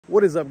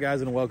What is up,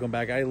 guys, and welcome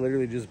back. I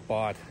literally just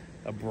bought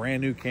a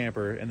brand new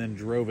camper and then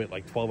drove it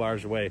like 12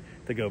 hours away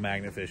to go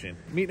magnet fishing.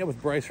 Meeting up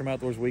with Bryce from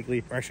Outdoors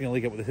Weekly. We're actually gonna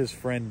link up with his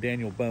friend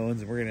Daniel Bones,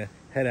 and we're gonna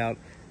head out,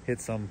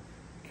 hit some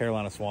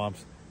Carolina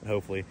swamps, and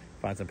hopefully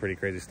find some pretty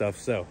crazy stuff.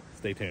 So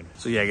stay tuned.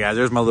 So yeah, guys,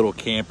 there's my little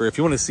camper. If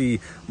you want to see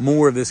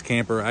more of this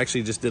camper, I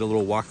actually just did a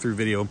little walkthrough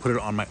video and put it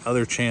on my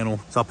other channel.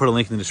 So I'll put a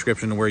link in the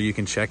description where you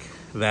can check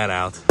that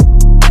out.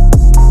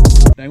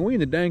 Dang, we in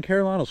the dang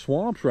Carolina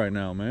swamps right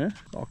now, man.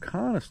 All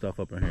kind of stuff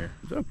up in here.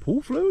 Is that a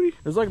pool floaty?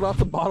 There's like lots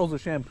of bottles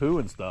of shampoo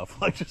and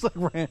stuff. Like just like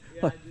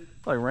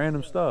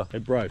random stuff. Hey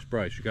Bryce,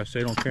 you gotta say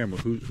it on camera.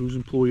 Who's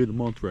employee of the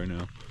month right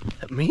now?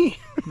 Me?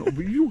 No,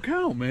 but you don't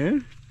count,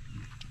 man.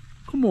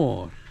 Come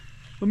on.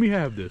 Let me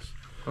have this.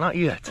 Not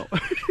yet. Oh.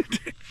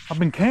 I've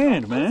been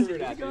canned, man. You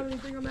got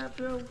anything on that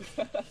film?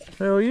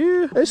 Hell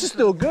yeah. This is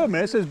still good,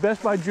 man. It says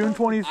best by June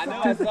 20th. I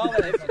know, I saw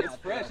that. It's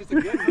fresh. It's a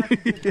good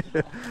one.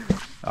 Yeah.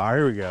 All right,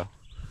 here we go.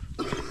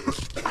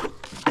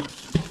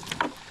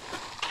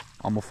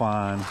 What am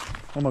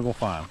I gonna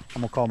find?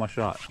 I'm gonna call my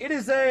shot. It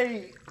is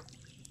a,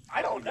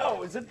 I don't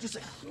know, is it just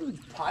a huge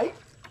pipe?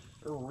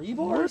 Or rebar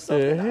or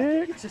something? The I heck?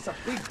 think it's just a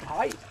big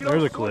pipe.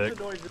 There's a click.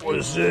 What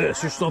is this?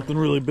 There's something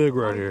really big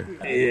right here.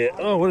 Yeah.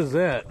 Oh, what is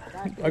that?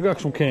 I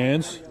got some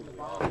cans.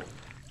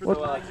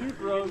 What? 2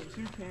 rows,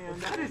 2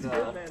 cans. That is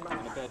good,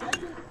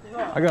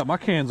 man. I got my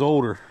cans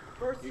older.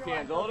 Your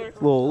cans older?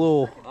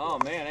 Little. Oh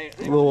man, ain't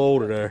A little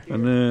older there.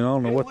 And then I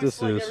don't know what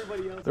this is.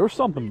 There was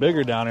something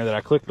bigger down there that I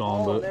clicked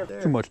on,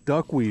 but too much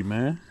duckweed,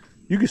 man.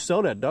 You can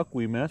sell that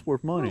duckweed, man. That's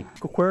worth money.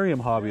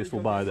 Aquarium hobbyists will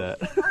buy that.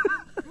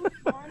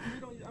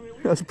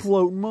 That's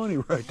floating money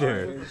right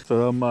there.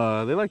 So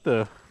they like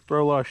to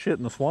throw a lot of shit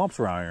in the swamps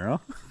around here,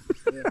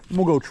 huh?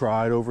 We'll go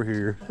try it over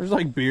here. There's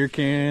like beer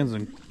cans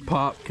and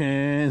pop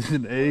cans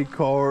and egg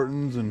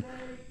cartons and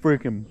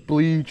freaking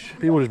bleach.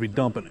 People just be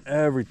dumping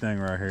everything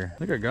right here. I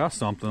think I got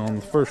something on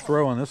the first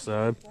throw on this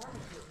side.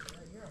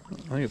 I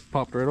think it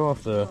popped right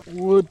off the.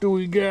 What do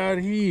we got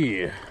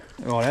here?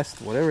 Oh, that's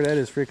whatever that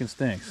is. Freaking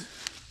stinks.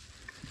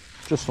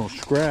 Just some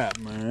scrap,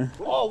 man.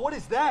 Oh, what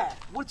is that?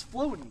 What's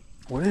floating?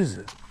 What is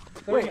it?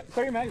 Wait,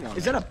 throw your magnum.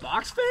 is that a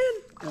box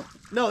fan?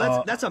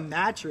 No, that's a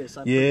mattress.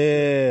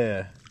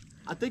 Yeah,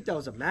 I think that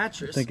was a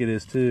mattress. I think it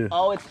is too.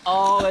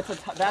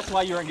 That's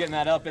why you weren't getting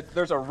that up.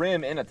 There's a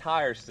rim in a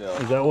tire still.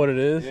 Is that what it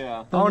is?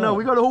 Yeah. Oh no,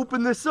 we gotta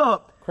open this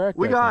up. Crack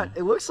We that got,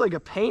 thing. it looks like a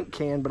paint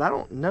can, but I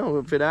don't know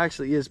if it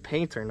actually is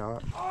paint or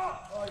not.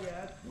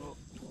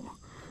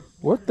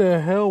 What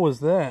the hell was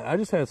that? I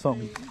just had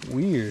something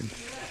weird.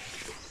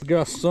 We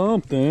got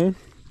something.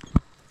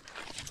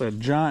 It's like a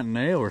giant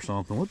nail or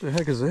something. What the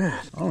heck is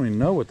that? I don't even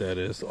know what that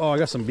is. Oh, I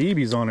got some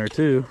BBs on there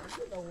too.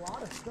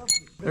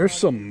 There's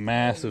some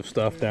massive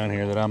stuff down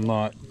here that I'm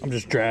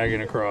just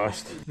dragging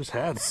across. Just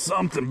had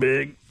something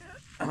big.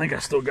 I think I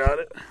still got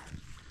it.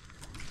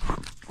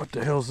 What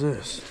the hell's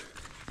this?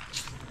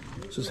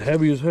 This is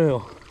heavy as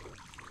hell.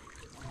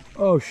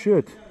 Oh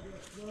shit.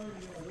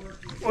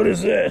 What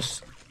is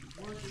this?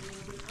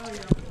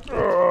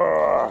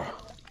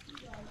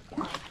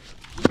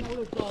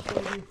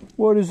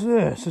 What is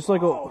this? It's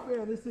like a. Oh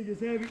man, this thing is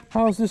heavy.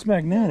 How is this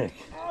magnetic?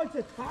 Oh, it's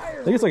a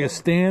tire. I think it's like a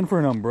stand for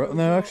an umbrella.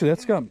 No, actually,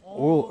 that's got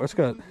oil.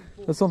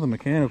 That's something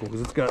mechanical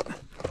because it's got.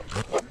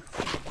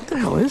 What the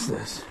hell is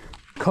this?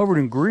 Covered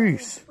in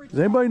grease. Does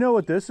anybody know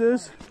what this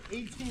is?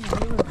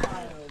 18-wheeler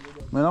tire.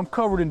 Man, I'm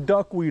covered in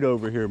duckweed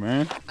over here,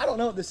 man. I don't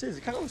know what this is.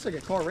 It kind of looks like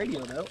a car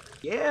radio, though.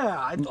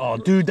 Yeah. Oh,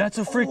 dude, that's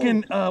a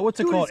freaking what's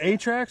it called?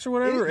 A-Trax or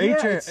whatever?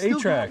 It's still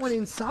got one A-Trax.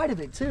 inside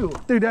of it too.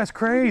 Dude, that's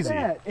crazy.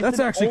 that. It's That's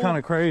an actually old- kind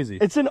of crazy.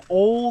 It's an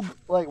old,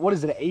 like, what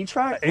is it? An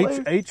A-Track?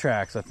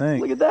 A-Trax, I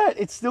think. Look at that.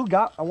 It's still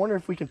got. I wonder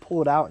if we can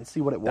pull it out and see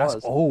what it was.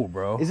 That's old,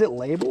 bro. Is it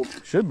labeled?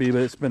 Should be,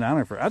 but it's been down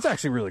there for. That's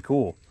actually really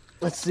cool.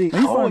 Let's see.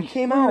 Man, you Oh, find- it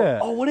came look at out.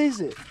 that. Oh, what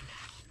is it?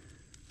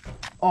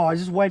 Oh, I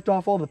just wiped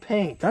off all the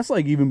paint. That's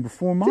like even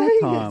before my Dang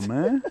time, it.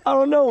 man. I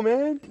don't know,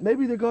 man.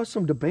 Maybe they got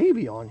some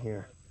DaBaby on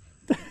here.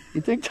 You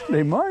think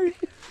They might.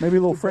 Maybe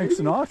a little Frank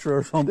Sinatra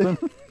or something.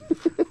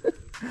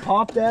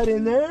 pop that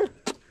in there?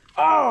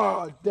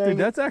 Oh, dang Dude, it.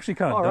 that's actually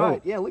kind of All dope.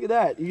 right, yeah, look at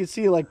that. You can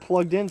see it like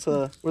plugged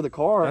into where the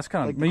car. That's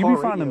kind of. like the Man, you car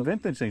be finding radio.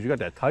 vintage things. You got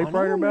that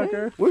typewriter man. back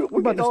there. We're We're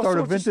about getting to all start a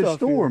sorts of vintage stuff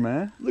store, here.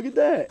 man. Look at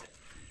that.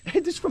 Hey,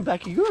 this is from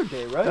back in your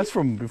day, right? That's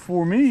from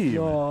before me. even.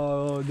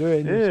 Oh, very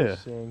Yeah,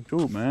 interesting.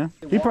 cool, man.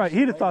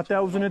 He'd have thought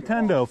that was a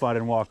Nintendo if I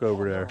didn't walk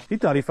over there. He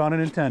thought he found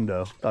a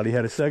Nintendo. Thought he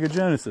had a Sega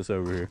Genesis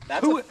over here.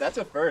 That's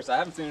a first. I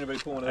haven't seen anybody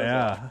pulling those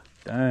out.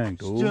 Yeah, dang,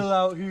 cool. Still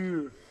out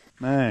here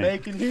Man,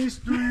 making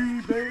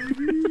history,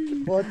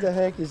 baby. What the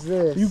heck is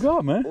this? you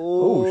got, man.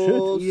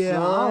 Oh shit.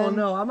 Yeah, I don't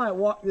know. I might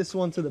walk this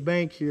one to the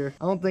bank here.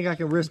 I don't think I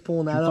can risk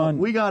pulling that up. fine.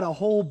 We got a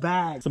whole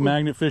bag. It's a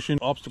magnet fishing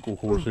obstacle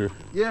course here.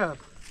 Yeah,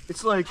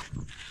 it's like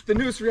The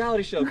newest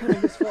reality show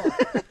coming this fall.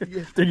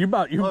 Dude,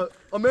 you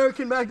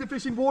American Magnet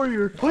Fishing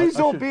Warrior. Please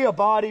don't be a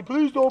body.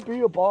 Please don't be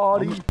a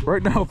body.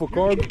 right now.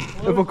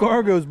 If a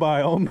car goes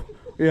by,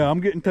 Yeah,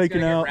 I'm getting It's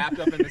taken gonna out. get wrapped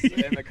up in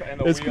the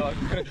wheel. It's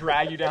gonna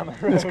drag you down the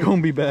road. It's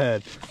gonna be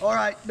bad. All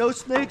right, no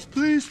snakes,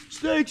 please.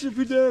 Snakes if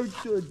you're there.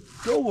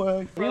 Go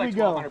away. Here we Like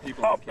go. 1,200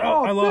 people.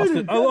 Oh, I lost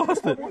it. I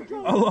lost it.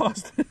 I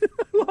lost it.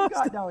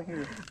 Got down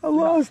here. I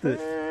lost it.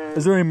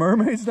 Is there any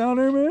mermaids down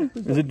there, man?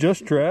 Is it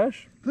just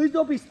trash? Please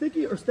don't be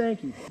sticky or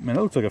stanky. Man,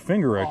 that looks like a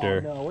finger right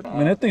there. no, what-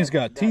 Man, that thing's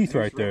got teeth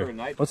right there.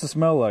 What's it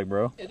smell like,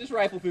 bro? Yeah, just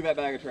rifle through that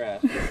bag of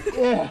trash.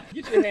 Yeah.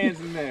 Get your hands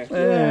in there.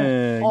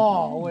 Hey,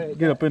 Oh, wait.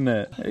 get up in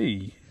that.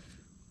 Hey,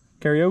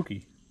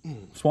 karaoke.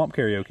 Swamp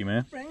karaoke,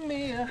 man. Bring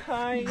me a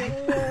higher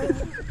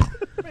love.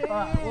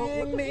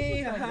 Bring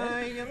me a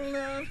higher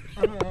love.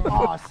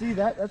 Oh, see,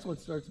 that's what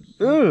starts.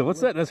 Ugh, what's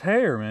that? That's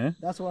hair, man.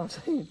 That's what I'm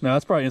saying. No,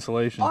 that's probably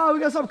insulation. Oh, we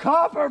got some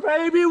copper,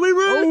 baby. We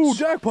rich. Oh,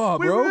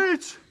 jackpot, we bro.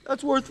 rich.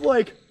 That's worth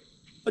like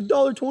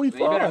 $1.25.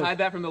 You better hide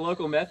that from the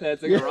local meth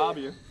heads. They can rob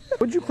you.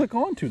 What'd you click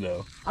onto,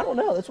 though? I don't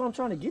know. That's what I'm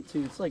trying to get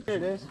to. It's like, there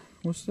it is.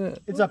 What's that?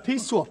 It's a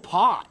piece to a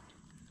pot.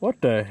 What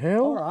the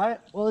hell? All right.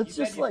 Well, it's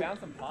You just said you like, found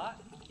some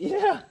pot?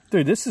 yeah.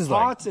 Dude, this is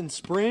like, Pots and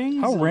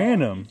springs. how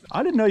random.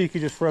 I didn't know you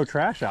could just throw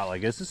trash out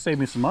like this. This saved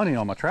me some money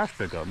on my trash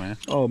pickup, man.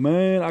 Oh,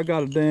 man, I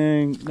got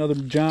another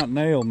giant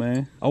nail,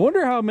 man. I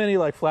wonder how many,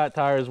 like, flat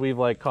tires we've,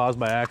 like, caused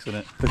by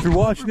accident. If you're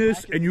watching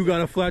this and you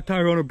got a flat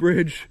tire on a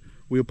bridge,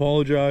 we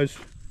apologize.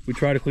 We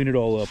try to clean it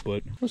all up,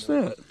 but what's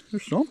that?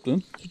 There's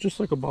something. Is it just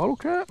like a bottle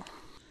cap?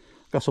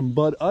 Got some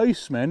Bud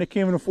Ice, man. They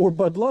can't even afford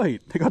Bud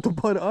Light. They got the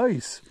Bud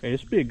Ice. Hey,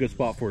 this would be a good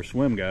spot for a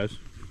swim, guys.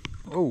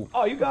 Oh,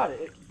 Oh, you got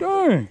it.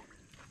 dang.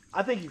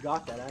 I think you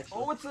got that, actually.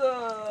 Oh, it's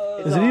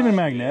a... Is it even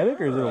magnetic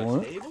or is it a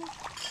what? Table?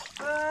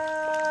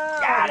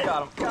 Got it.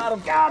 Got him. Got him.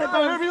 Got it,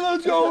 baby.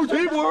 Let's go.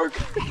 Teamwork.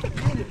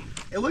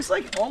 It looks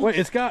like almost. Wait,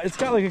 it's got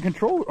like a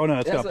controller. Oh no,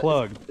 it's got a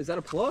plug. Is that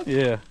a plug?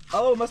 Yeah.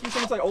 Oh, it must be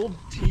someone's like old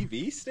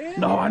TV stand?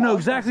 No, I know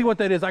exactly what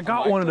that is. I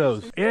got one of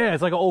those. Yeah,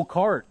 it's like an old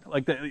cart,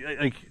 like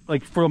that,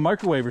 like for a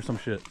microwave or some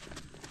shit.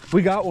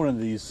 We got one of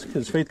these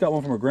because Faith got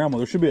one from her grandma.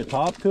 There should be a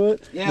top to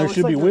it. Yeah, it there looks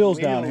should be like wheels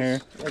there's down wheels.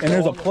 here, Like and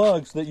there's a all-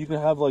 plug so that you can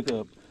have like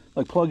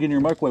plug in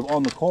your microwave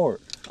on the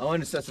cart. Oh,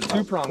 and it's a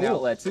two-prong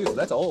outlet too, so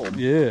that's old.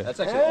 Yeah.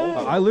 That's actually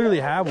old. I literally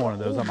have one of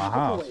those at my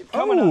house.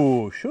 Coming up.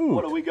 Oh shoot!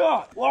 What do we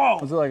got? Whoa.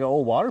 Is it like an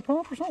old water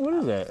pump or something? What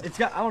is that? It's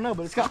got, I don't know,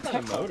 but it's got Kind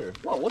of motor.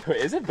 Whoa, what?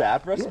 Is it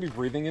bad for us to be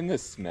breathing in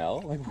this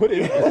smell? Like, what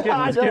is it?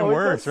 It's getting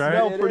worse, right?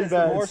 smell It pretty is,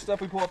 bad. The more stuff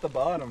we pull up the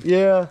bottom.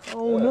 Yeah.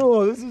 Oh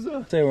no, this is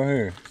a Stay right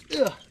here.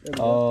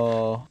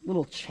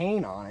 little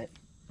chain on it,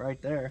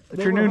 right there.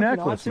 It's your new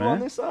necklace, man. On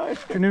this side.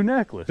 Your new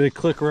necklace. Big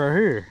click right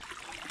here.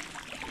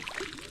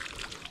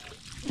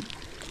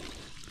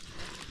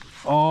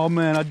 Oh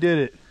man, I did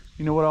it.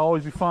 You know what I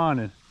always be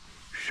finding?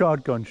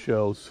 Shotgun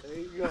shells. There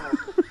you go.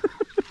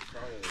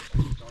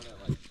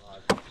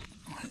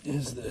 What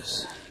is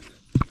this?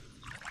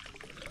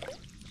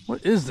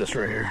 What is this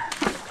right here?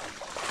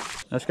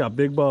 That's got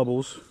big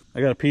bubbles.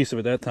 I got a piece of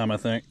it that time, I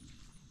think.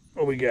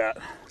 What we got?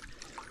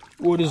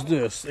 What is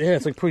this? Yeah,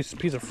 it's like a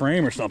piece of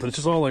frame or something. It's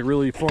just all like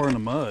really far in the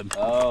mud.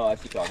 Oh, I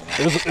see what you're talking about.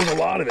 There's a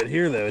lot of it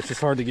here though. It's just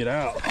hard to get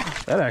out.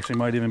 That actually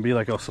might even be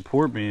like a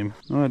support beam.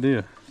 No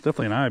idea. It's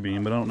definitely an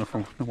I-beam, but I don't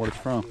know what it's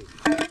from.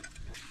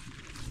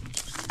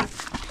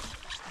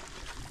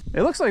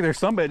 It looks like there's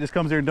somebody that just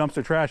comes here and dumps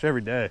their trash every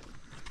day.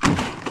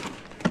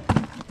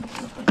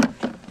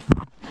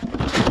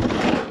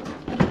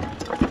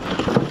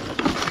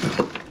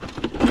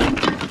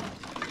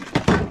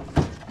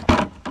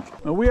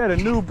 Now we had a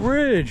new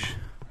bridge.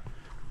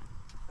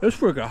 It's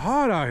freaking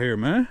hot out here,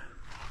 man.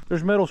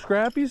 There's metal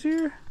scrappies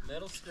here.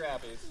 Metal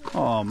scrappies.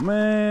 Oh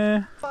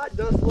man. It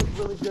does look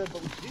really good,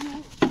 but we do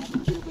have a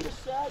little bit of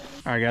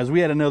sadness. All right, guys, we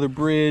had another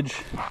bridge.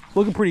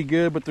 Looking pretty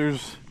good, but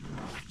there's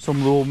some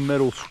little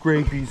metal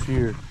scrapies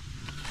here.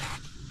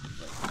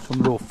 Some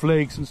little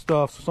flakes and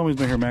stuff. So somebody's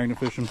been here magnet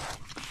fishing,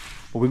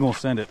 but we're gonna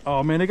send it.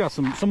 Oh man, they got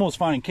someone's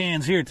finding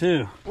cans here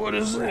too. What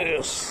is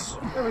this?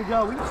 There we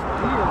go. We just did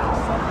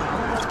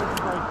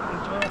like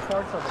internal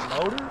parts of a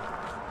motor.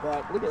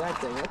 But look at that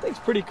thing. That thing's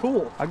pretty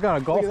cool. I got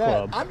a golf Look at that.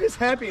 club. I'm just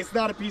happy it's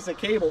not a piece of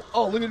cable.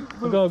 Oh, look at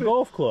I got a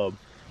golf club.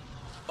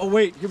 Oh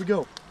wait, here we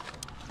go.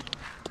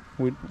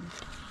 We,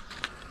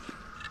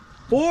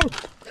 4.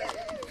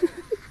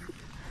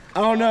 I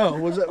don't know.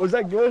 Was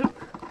that good?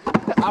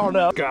 I don't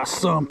know. got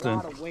something. A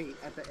lot of weight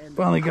at the end.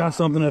 Finally got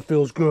something that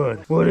feels good.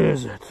 What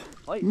is it?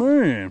 Pipe.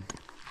 Man.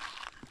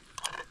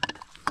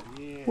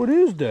 What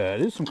is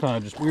that? It's some kind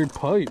of just weird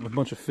pipe with a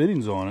bunch of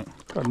fittings on it.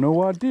 Got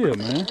no idea,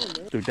 man.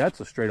 Dude, that's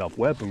a straight up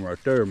weapon right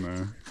there,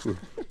 man.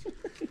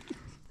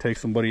 Take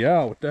somebody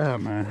out with that,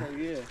 man. Oh,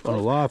 yeah.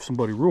 Unalive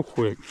somebody real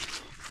quick.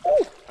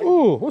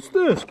 Oh, what's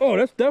this? Oh,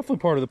 that's definitely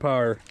part of the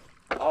power.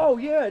 Oh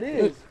yeah, it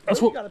is. That's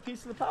Josie's what- got a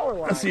piece of the power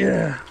line.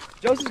 Yeah.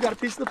 Josie's got a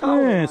piece of the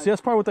power Man, line. see, that's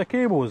probably what that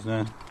cable was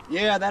then.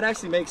 Yeah, that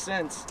actually makes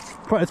sense.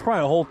 It's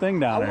probably a whole thing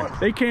down I there. want-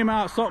 They came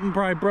out, something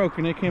probably broke,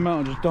 and they came out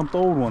and just dumped the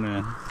old one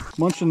in.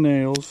 Bunch of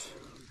nails,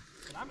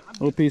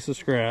 little piece of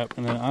scrap,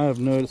 and then I have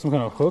noticed some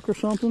kind of hook or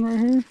something right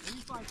here. When you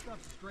find stuff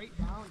straight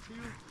down too,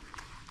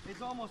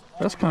 it's almost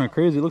That's kind of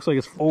crazy. It looks like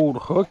it's old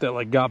hook that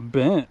like got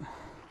bent.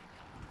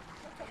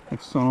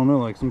 Like, so I don't know,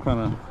 like some kind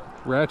of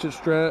ratchet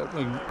strap.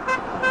 Like,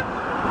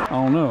 I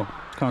don't know.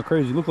 It's kind of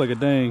crazy. Look like a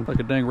dang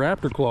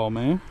raptor claw,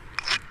 man.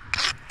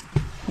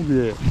 Look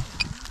at that.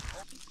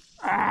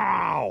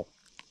 Ow!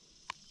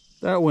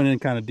 That went in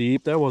kind of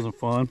deep. That wasn't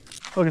fun.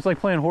 Look, it's like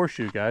playing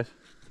horseshoe, guys.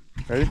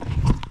 Ready?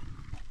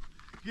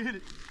 Get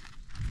it.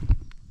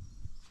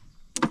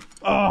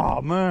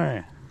 Oh,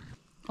 man.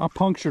 I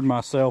punctured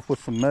myself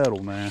with some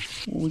metal, man.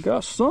 Well, we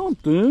got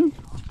something.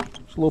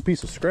 It's a little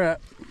piece of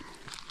scrap.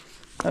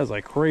 That's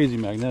like crazy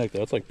magnetic,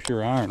 though. It's like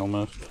pure iron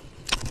almost.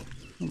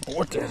 I don't know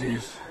what that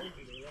is.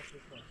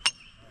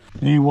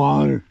 Need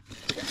water.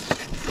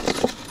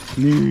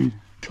 Need.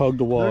 Chug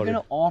the water. They're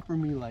gonna offer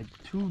me like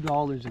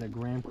 $2 in a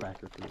graham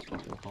cracker for this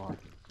fucking car.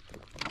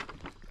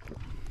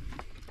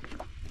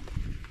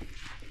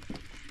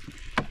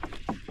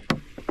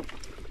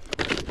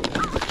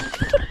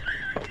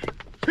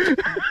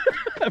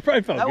 That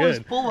probably felt that good. was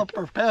full of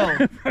propel.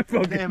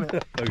 Damn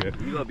it. Okay.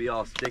 You gonna be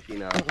all sticky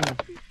now.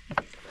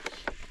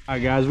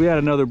 Alright guys, we had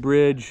another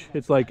bridge.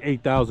 It's like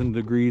 8,000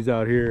 degrees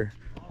out here.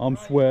 I'm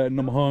sweating,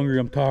 I'm hungry,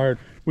 I'm tired.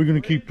 We're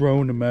gonna keep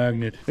throwing the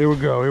magnet. Here we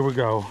go, here we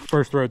go.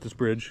 First throw at this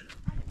bridge.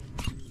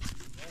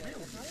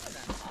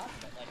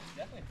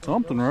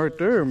 Something right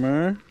there,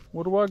 man.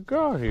 What do I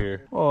got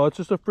here? Oh, it's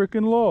just a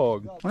freaking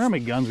log. I wonder how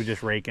many guns we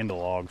just rake into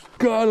logs.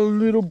 Got a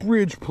little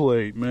bridge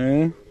plate,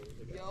 man.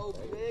 Yo,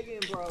 biggin',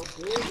 bro.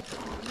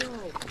 Yo,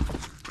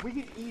 we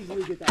can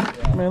easily get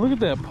that. Man, look at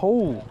that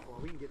pole.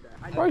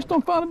 Bryce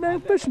don't find a damn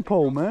fishing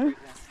pole, man.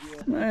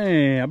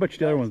 Man, I bet you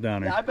the other one's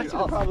down there. Yeah, I bet you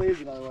there probably is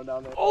another one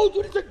down there. Oh,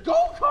 dude, it's a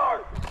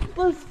go-kart!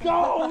 Let's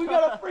go! We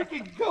got a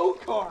freaking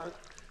go-kart!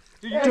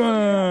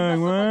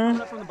 Dang,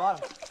 man. From the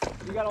bottom.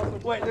 You got also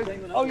wait,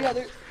 oh yeah,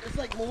 there's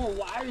like more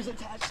wires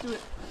attached to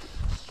it.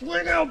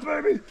 Swing out,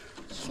 baby!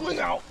 Swing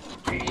out!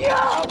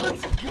 Yeah,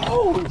 let's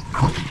go!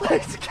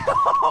 Let's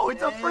go!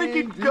 It's a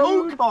freaking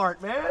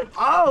go-kart, man!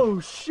 Oh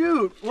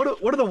shoot! What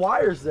are the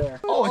wires there?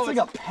 Oh, it's like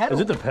a pedal.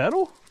 Is it the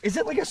pedal? Is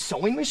it like a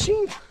sewing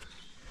machine?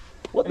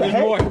 What the There's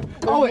heck? more.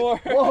 Oh,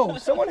 There's more. whoa!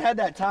 Someone had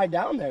that tied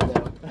down there,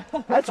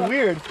 though. That's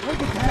weird.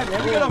 Look at that,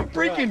 man! We got a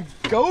freaking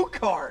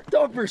go-kart.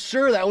 Thought for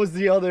sure that was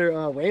the other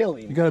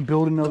railing. You gotta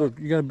build another.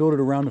 You gotta build it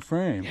around the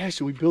frame. Yeah,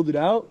 should we build it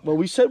out? Well,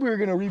 we said we were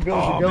gonna rebuild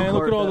the go-kart. Man,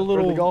 look at all the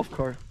little golf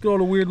cart. Look at all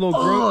the weird little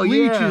Oh,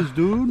 leeches, yeah.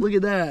 dude. Look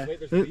at that. Wait,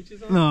 there's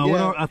leeches on? No,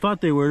 Yeah. what I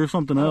thought they were. There's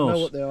something I don't know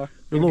else. what they are.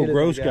 They're little Get it,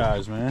 gross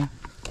guys. guys, man.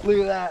 Look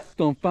at that.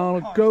 Done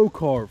found a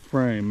go-kart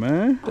frame,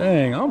 man.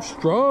 Dang, I'm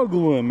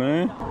struggling,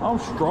 man. I'm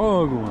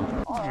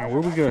struggling. All right,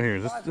 where we go here?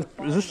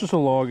 Is this just a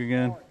log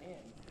again?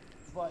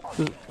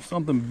 Just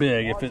something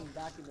big,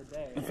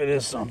 if it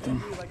is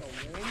something.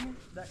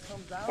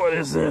 What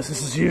is this?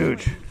 This is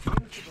huge.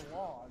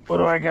 What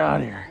do I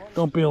got here?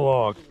 Don't be a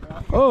log.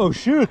 Oh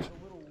shoot!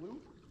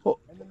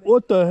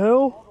 What the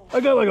hell? I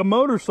got like a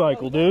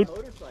motorcycle, dude.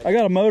 I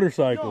got a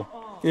motorcycle.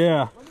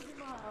 Yeah.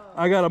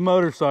 I got a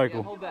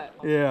motorcycle.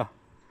 Yeah.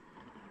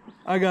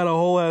 I got a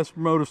whole ass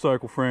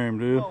motorcycle frame,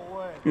 dude.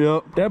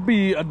 Yep. That'd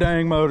be a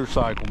dang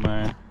motorcycle,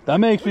 man. That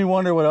makes me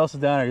wonder what else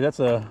is down here. That's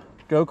a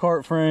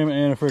go-kart frame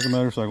and a freaking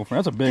motorcycle frame.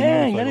 That's a big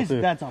Dang, motorcycle,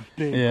 too. that's a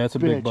big. Yeah, it's a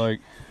big bike.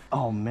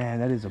 Oh man,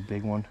 that is a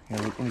big one. Here,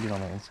 let me get on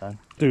the inside.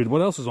 Dude,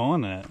 what else is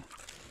on that?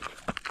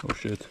 Oh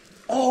shit.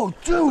 Oh,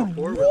 dude,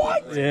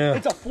 what? Yeah. It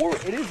is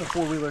a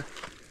four-wheeler.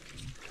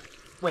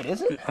 Wait,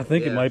 is it? I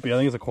think it might be. I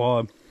think it's a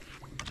quad.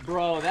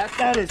 Bro,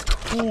 That is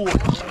cool.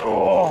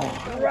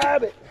 Oh,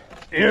 grab it.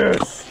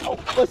 Yes. Oh,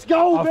 let's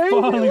go, I baby.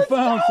 finally Let's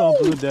found go.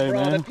 something today, bro,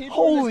 man. the people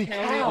Holy in this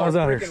county cow. are I was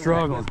out here freaking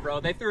struggling. reckless, bro.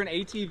 They threw an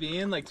ATV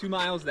in like 2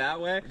 miles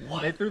that way.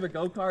 What? They threw the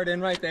go-kart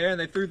in right there, and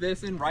they threw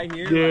this in right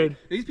here. Dude.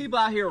 Like, these people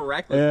out here are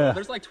reckless, Yeah. bro.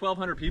 There's like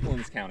 1,200 people in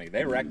this county.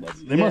 They're reckless.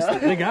 They must.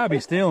 They gotta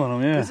be stealing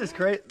them. Yeah. This is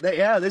great.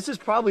 Yeah, this is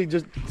probably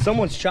just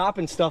someone's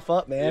chopping stuff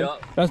up, man.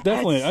 Yup. That's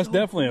definitely That's so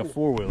definitely a cool.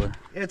 four-wheeler.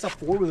 It's a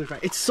four-wheeler.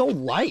 It's so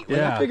light. Like,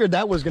 Yeah. I figured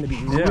that was going to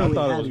be really I thought it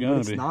was heavy, gonna but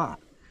it's be. not.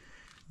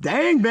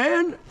 Dang,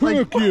 man. Like,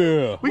 Heck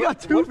yeah. we got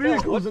two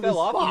vehicles What in this fell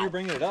off when you were spot.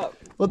 bringing it up?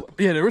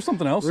 Yeah, there was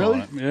something else Really?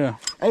 on it. Yeah.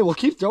 Hey, well,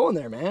 keep throwing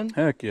there, man.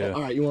 Heck yeah.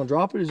 All right, you want to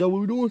drop it? Is that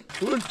what we're doing?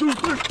 1, 2,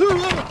 3, 2,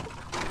 1.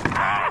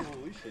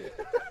 Holy shit.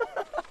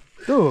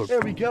 Dude, There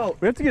we go.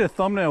 we have to get a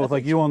thumbnail with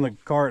like you on the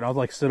cart and I was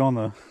like sit on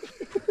the.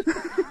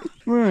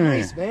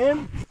 Nice,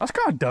 man. That's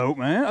kind of dope,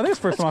 man. I think it's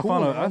the first time I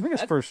found cool, it. I think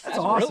it's first. That's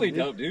awesome, really dude.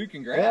 dope, dude.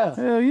 Congrats.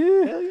 Yeah. Hell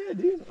yeah. Hell yeah,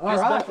 dude. All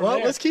right, well,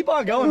 let's keep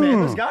on going, man.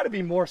 There's got to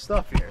be more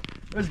stuff here.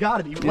 There's got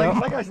to be.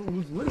 Like I was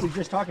literally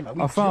just talking about.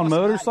 We I found just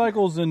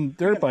motorcycles and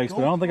dirt bikes, but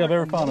I don't think I've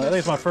ever found it. I think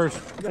it's my first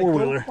got a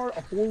four-wheeler. go-kart,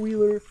 a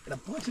four-wheeler, and a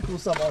bunch of cool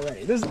stuff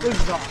already. This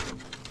is awesome.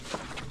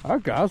 All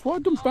right, guys,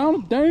 what them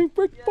found a dang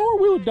freaking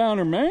four-wheeler down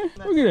there, man.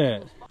 Look at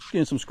that.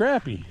 Getting some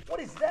scrappy.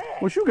 What is that?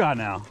 What you got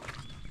now?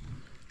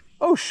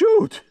 Oh,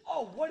 shoot.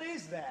 Oh, what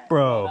is that? That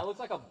Bro, looks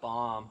like a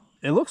bomb.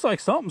 it looks like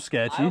something I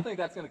sketchy. don't think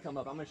that's gonna come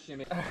up. I'm gonna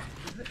shimmy.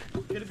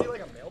 Could it be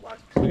like a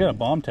mailbox? We got to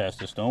bomb test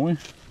this, don't we?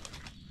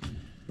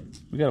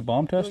 We got to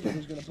bomb test it?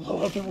 Who's gonna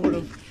blow up and would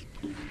have?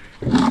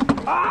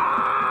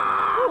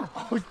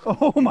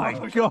 Oh my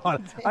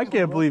God. I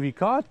can't believe he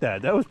caught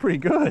that. That was pretty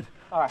good.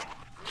 All right,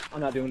 I'm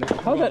not doing this.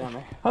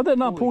 How'd that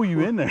not pull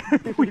you in there?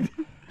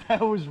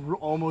 That was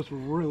almost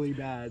really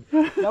bad.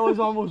 That was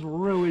almost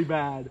really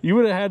bad. You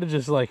would have had to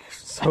just like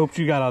hoped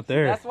you got out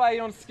there. That's why you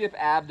don't skip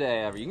ab day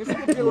ever. You can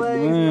skip your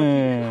legs, you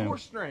know, keep your core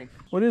strength.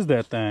 What is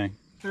that thing?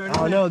 I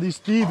don't know, these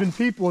thieving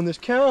people in this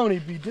county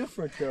be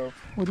different though.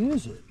 What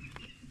is it?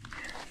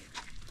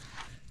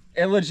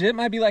 It legit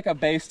might be like a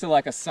base to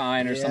like a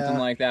sign or something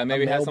like that.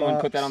 Maybe have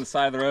someone put that on the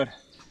side of the road.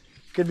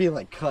 Could be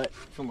like cut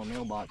from a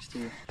mailbox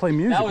too. Play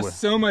music That was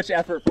so much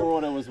effort for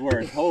what it was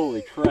worth.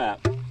 Holy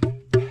crap.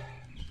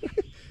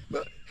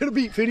 Hit a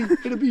beat, Fitty.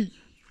 Hit a beat.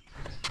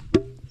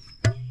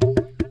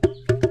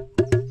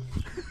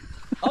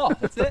 Oh,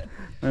 that's it?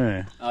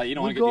 Hey. You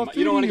don't want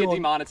to get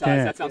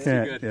demonetized. That sounds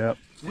too good. Yep.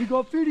 We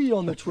got Fitty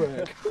on the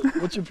track.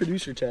 What's your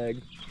producer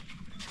tag?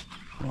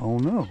 Oh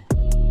no.